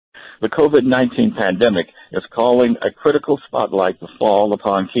The COVID-19 pandemic is calling a critical spotlight to fall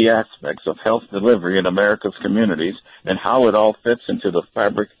upon key aspects of health delivery in America's communities and how it all fits into the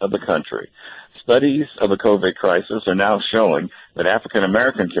fabric of the country. Studies of the COVID crisis are now showing that African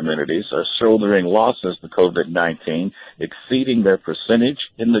American communities are shouldering losses to COVID-19, exceeding their percentage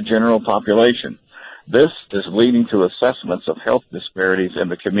in the general population. This is leading to assessments of health disparities in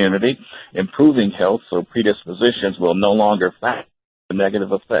the community, improving health so predispositions will no longer factor the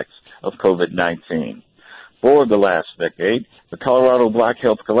negative effects of COVID-19. For the last decade, the Colorado Black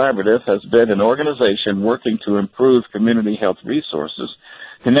Health Collaborative has been an organization working to improve community health resources,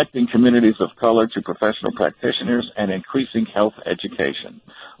 connecting communities of color to professional practitioners, and increasing health education.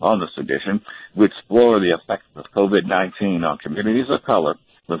 On this edition, we explore the effects of COVID-19 on communities of color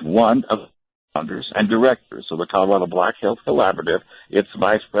with one of the founders and directors of the Colorado Black Health Collaborative, its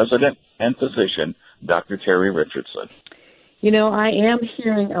vice president and physician, Dr. Terry Richardson. You know, I am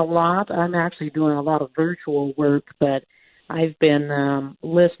hearing a lot. I'm actually doing a lot of virtual work, but I've been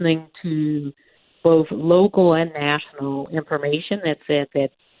listening to both local and national information that said that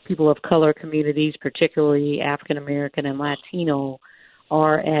people of color communities, particularly African American and Latino,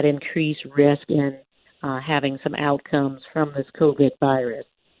 are at increased risk in having some outcomes from this COVID virus.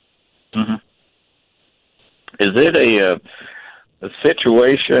 Mm-hmm. Is it a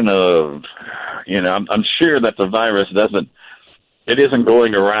situation of, you know, I'm sure that the virus isn't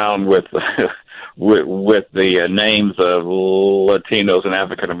going around with with the names of Latinos and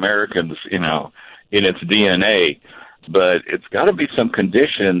African Americans, you know, in its DNA, but it's got to be some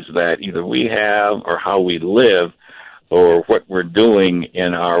conditions that either we have or how we live or what we're doing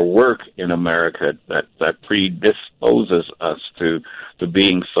in our work in America that predisposes us to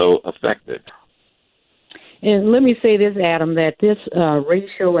being so affected. And let me say this, Adam, that this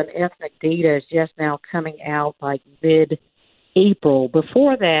racial and ethnic data is just now coming out like mid-April.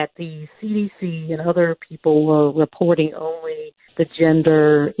 Before that, the CDC and other people were reporting only the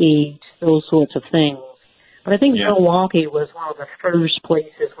gender, age, those sorts of things. But I think Milwaukee was one of the first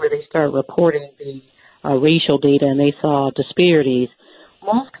places where they started reporting the racial data, and they saw disparities.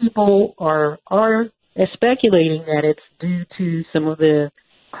 Most people are speculating that it's due to some of the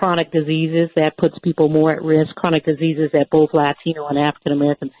chronic diseases that puts people more at risk, chronic diseases that both Latino and African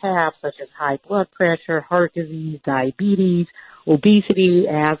Americans have, such as high blood pressure, heart disease, diabetes, obesity,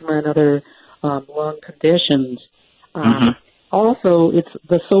 asthma, and other lung conditions. Also, it's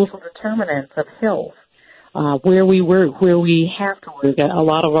the social determinants of health, where we work, where we have to work. A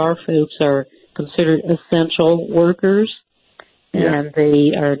lot of our folks are considered essential workers, and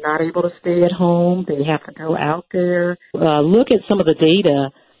they are not able to stay at home. They have to go out there. Look at some of the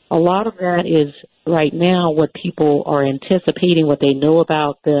data. A lot of that is right now what people are anticipating, what they know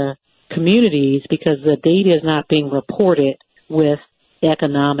about the communities, because the data is not being reported with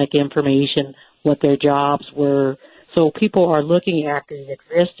economic information, what their jobs were. So people are looking at the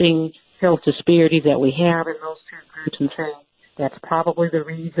existing health disparities that we have in those two groups and saying that's probably the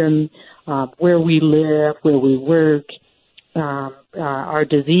reason, where we live, where we work, our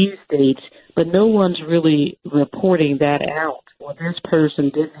disease states, but no one's really reporting that out. Well, this person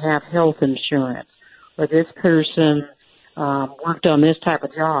didn't have health insurance, or this person worked on this type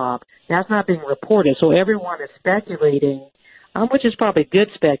of job. That's not being reported. So everyone is speculating, which is probably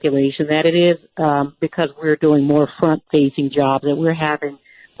good speculation, that it is because we're doing more front-facing jobs, that we're having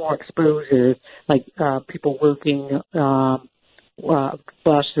more exposure, like people working,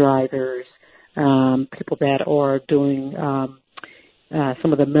 bus drivers, people that are doing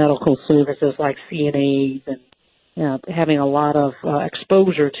some of the medical services like CNAs and having a lot of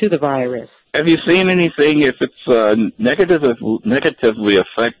exposure to the virus. Have you seen anything if it's negatively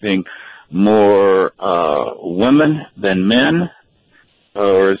affecting more women than men,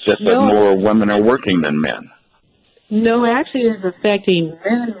 or it's just that more women are working than men? No, actually it's affecting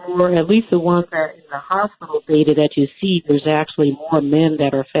men more, at least the ones that are in the hospital data that you see, there's actually more men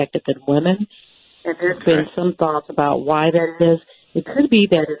that are affected than women. And there's been some thoughts about why that is. It could be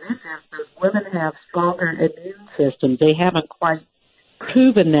that in this instance, women have stronger immune systems. They haven't quite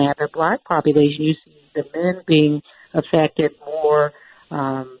proven that. The black population, you see the men being affected more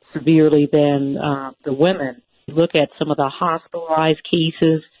severely than the women. You look at some of the hospitalized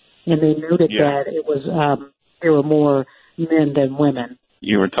cases, and they noted that it was there were more men than women.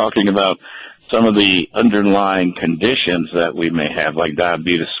 You were talking about some of the underlying conditions that we may have, like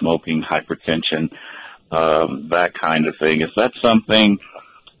diabetes, smoking, hypertension, that kind of thing. Is that something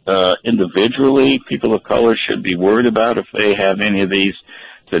individually people of color should be worried about if they have any of these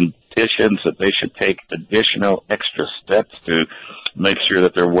conditions, that they should take additional extra steps to make sure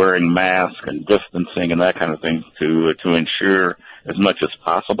that they're wearing masks and distancing and that kind of thing to ensure as much as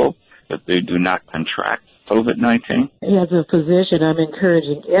possible that they do not contract COVID-19? As a physician, I'm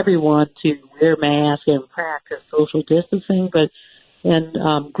encouraging everyone to wear masks and practice social distancing, but in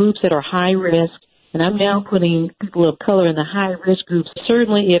groups that are high risk, and I'm now putting people of color in the high risk groups.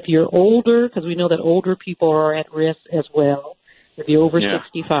 Certainly if you're older, because we know that older people are at risk as well, if you're over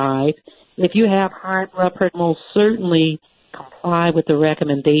 65. If you have high blood pressure, most certainly comply with the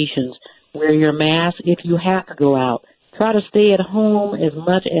recommendations. Wear your mask if you have to go out. Try to stay at home as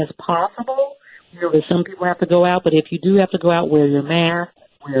much as possible. You know that some people have to go out, but if you do have to go out, wear your mask,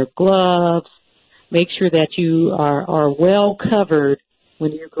 wear gloves. Make sure that you are well covered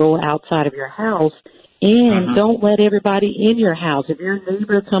when you go outside of your house. And don't let everybody in your house. If your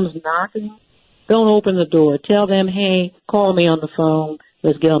neighbor comes knocking, don't open the door. Tell them, hey, call me on the phone.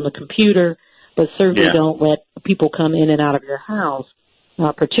 Let's get on the computer. But certainly don't let people come in and out of your house,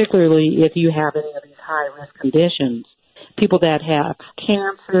 particularly if you have any of these high-risk conditions. People that have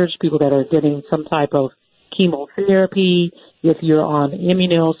cancers, people that are getting some type of chemotherapy, if you're on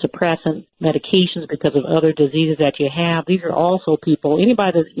immunosuppressant medications because of other diseases that you have, these are also people,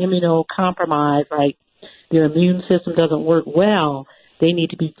 anybody that's immunocompromised, like their immune system doesn't work well, they need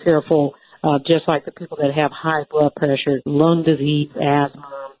to be careful, just like the people that have high blood pressure, lung disease,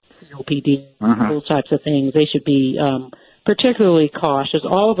 asthma, COPD, those types of things. They should be particularly cautious.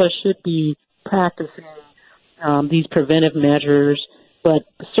 All of us should be practicing these preventive measures, but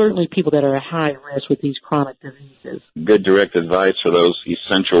certainly people that are at high risk with these chronic diseases. Good direct advice for those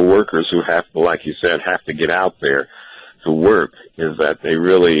essential workers who have to, like you said, have to get out there to work is that they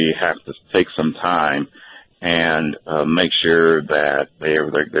really have to take some time and make sure that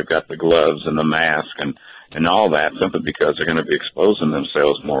they've got the gloves and the mask and all that, simply because they're going to be exposing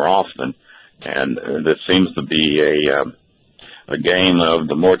themselves more often. And this seems to be a game of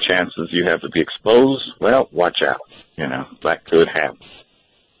the more chances you have to be exposed, well, watch out. You know, that could happen.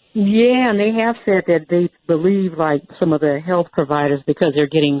 Yeah, and they have said that they believe, like some of the health providers, because they're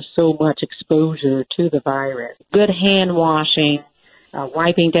getting so much exposure to the virus. Good hand washing,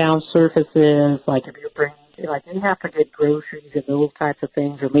 wiping down surfaces, like if you're bringing, like you have to get groceries and those types of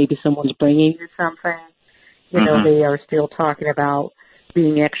things, or maybe someone's bringing you something. You know, they are still talking about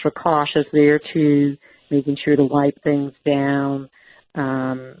being extra cautious there too, making sure to wipe things down,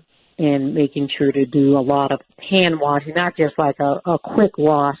 and making sure to do a lot of hand washing, not just like a quick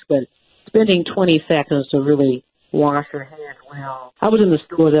wash, but spending 20 seconds to really wash your hands well. I was in the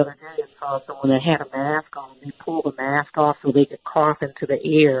store the other day and saw someone that had a mask on. They pulled the mask off so they could cough into the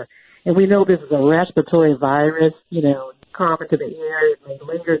air. And we know this is a respiratory virus, you know, cough into the air, it may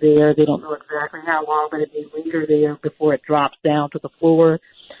linger there. They don't know exactly how long, but it may linger there before it drops down to the floor.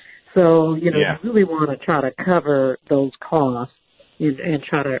 So, you know, you really want to try to cover those coughs and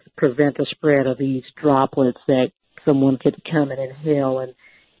try to prevent the spread of these droplets that someone could come and inhale and,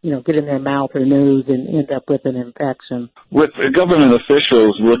 you know, get in their mouth or nose and end up with an infection. With government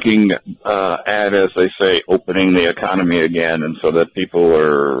officials looking at, as they say, opening the economy again, and so that people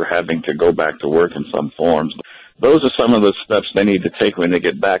are having to go back to work in some forms, those are some of the steps they need to take when they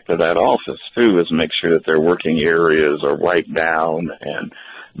get back to that office, too, is make sure that their working areas are wiped down and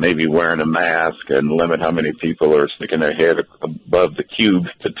maybe wearing a mask and limit how many people are sticking their head above the cube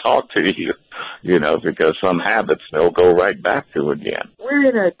to talk to you, you know, because some habits they'll go right back to again. We're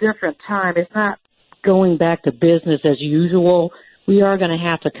in a different time. It's not going back to business as usual. We are going to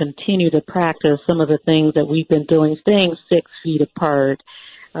have to continue to practice some of the things that we've been doing, staying 6 feet apart,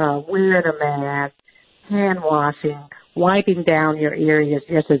 wearing a mask, hand washing, wiping down your areas,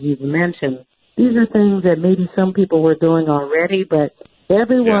 just as you've mentioned. These are things that maybe some people were doing already, but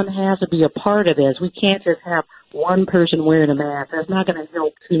everyone has to be a part of this. We can't just have one person wearing a mask. That's not going to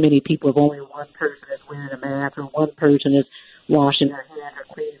help too many people if only one person is wearing a mask or one person is washing their hands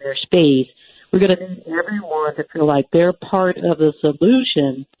or cleaning their space. We're going to need everyone to feel like they're part of the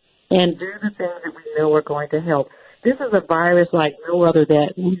solution and do the things that we know are going to help. This is a virus like no other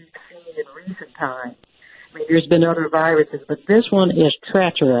that we've seen in recent times. I mean, there's been other viruses, but this one is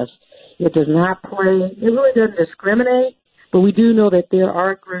treacherous. It does not play. It really doesn't discriminate. But we do know that there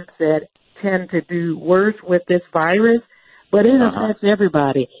are groups that tend to do worse with this virus, but it affects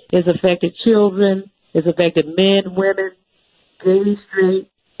everybody. It's affected children, it's affected men, women, gay,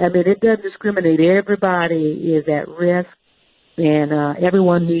 straight. I mean, it doesn't discriminate. Everybody is at risk, and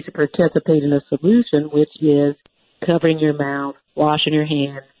everyone needs to participate in a solution, which is covering your mouth, washing your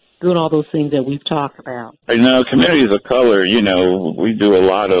hands, doing all those things that we've talked about. You know, communities of color, you know, we do a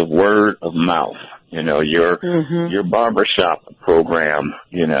lot of word of mouth. You know, your barbershop program,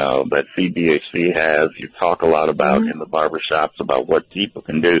 you know, that CBHC has, you talk a lot about in the barbershops about what people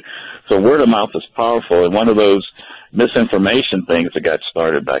can do. So word of mouth is powerful, and one of those misinformation things that got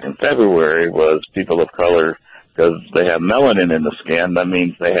started back in February was people of color, because they have melanin in the skin, that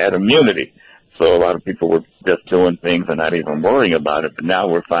means they had immunity. So a lot of people were just doing things and not even worrying about it, but now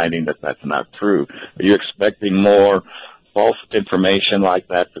we're finding that that's not true. Are you expecting more false information like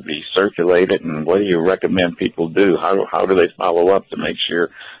that to be circulated, and what do you recommend people do? How do they follow up to make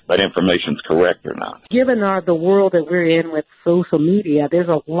sure that information's correct or not? Given the world that we're in with social media, there's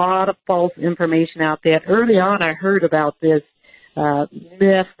a lot of false information out there. Early on, I heard about this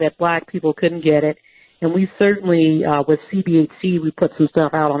myth that black people couldn't get it, and we certainly, with CBHC, we put some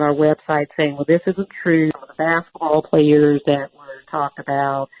stuff out on our website saying, well, this isn't true. The basketball players that were talked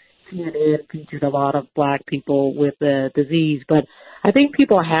about, CNN featured a lot of black people with the disease. But I think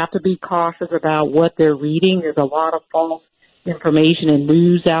people have to be cautious about what they're reading. There's a lot of false information and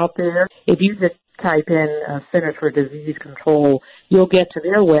news out there. If you just type in Centers for Disease Control, you'll get to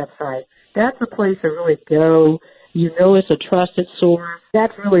their website. That's a place to really go. You know it's a trusted source.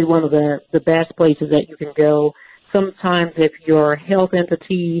 That's really one of the best places that you can go. Sometimes if your health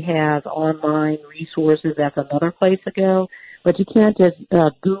entity has online resources, that's another place to go. But you can't just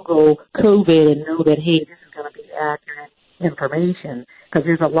Google COVID and know that, hey, this is going to be accurate information, because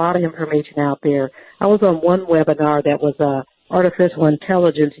there's a lot of information out there. I was on one webinar that was artificial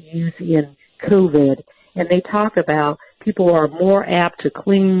intelligence used in COVID, and they talk about people are more apt to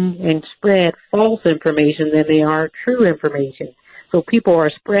cling and spread false information than they are true information. So people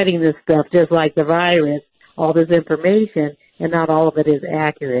are spreading this stuff just like the virus, all this information, and not all of it is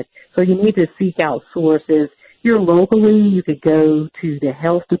accurate. So you need to seek out sources. Here locally, you could go to the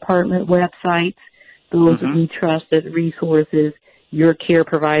health department websites. Those would be trusted resources. Your care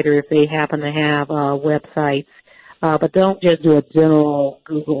provider, if they happen to have websites. But don't just do a general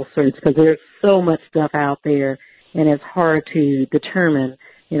Google search, because there's so much stuff out there, and it's hard to determine,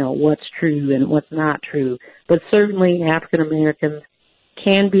 what's true and what's not true. But certainly African Americans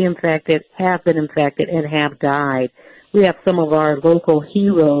can be infected, have been infected, and have died. We have some of our local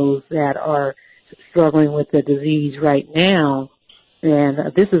heroes that are struggling with the disease right now,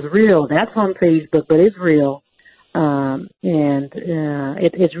 and this is real. That's on Facebook, but it's real,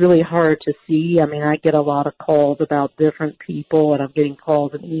 it's really hard to see. I mean, I get a lot of calls about different people, and I'm getting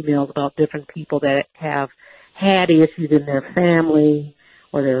calls and emails about different people that have had issues in their family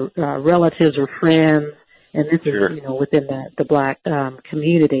or their relatives or friends, and this is, within the black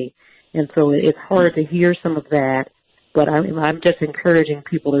community, and so it's hard to hear some of that. But I'm just encouraging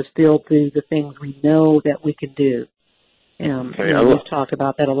people to still do the things we know that we can do. We've talked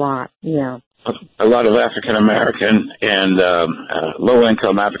about that a lot. Yeah. A lot of African American and low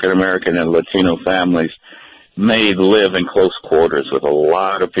income African American and Latino families may live in close quarters with a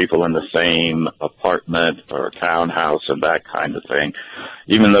lot of people in the same apartment or townhouse and that kind of thing.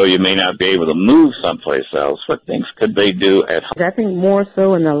 Even though you may not be able to move someplace else, what things could they do at home? I think more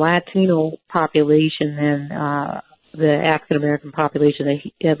so in the Latino population than the African American population,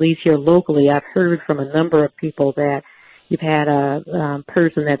 at least here locally. I've heard from a number of people that you've had a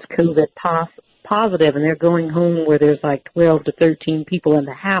person that's COVID positive, and they're going home where there's like 12 to 13 people in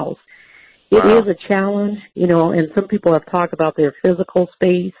the house. It is a challenge, and some people have talked about their physical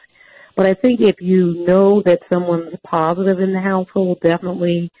space. But I think if you know that someone's positive in the household,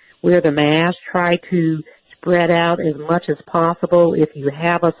 definitely wear the mask. Try to spread out as much as possible. If you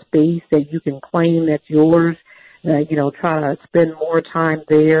have a space that you can claim that's yours, try to spend more time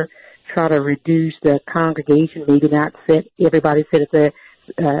there. Try to reduce the congregation, maybe not everybody sit at the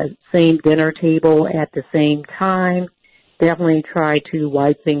same dinner table at the same time. Definitely try to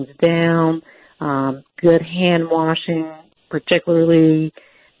wipe things down. Good hand washing, particularly,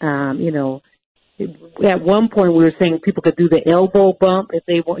 at one point we were saying people could do the elbow bump if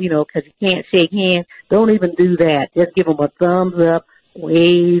they want, because you can't shake hands. Don't even do that. Just give them a thumbs up,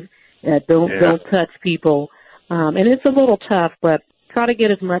 wave. Don't touch people. And it's a little tough, but try to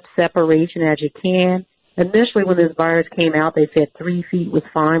get as much separation as you can. Initially, when this virus came out, they said 3 feet was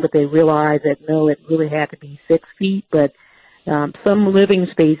fine, but they realized that, no, it really had to be 6 feet. But some living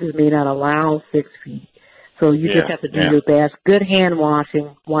spaces may not allow 6 feet. So you just have to do your best. Good hand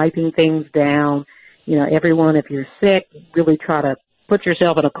washing, wiping things down. Everyone, if you're sick, really try to put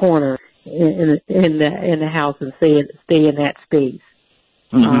yourself in a corner in the house and stay in that space.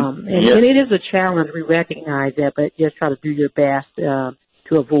 And it is a challenge. We recognize that, but just try to do your best to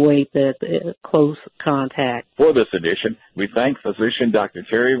avoid the close contact. For this edition, we thank physician Dr.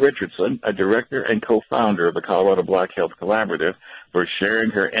 Terry Richardson, a director and co-founder of the Colorado Black Health Collaborative, for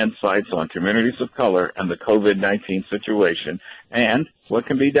sharing her insights on communities of color and the COVID-19 situation and what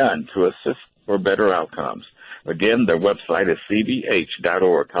can be done to assist for better outcomes. Again, their website is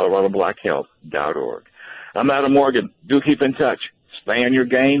cbh.org, coloradoblackhealth.org. I'm Adam Morgan. Do keep in touch. Stay on your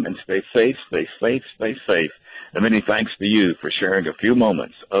game and stay safe, stay safe, stay safe. And many thanks to you for sharing a few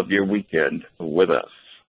moments of your weekend with us.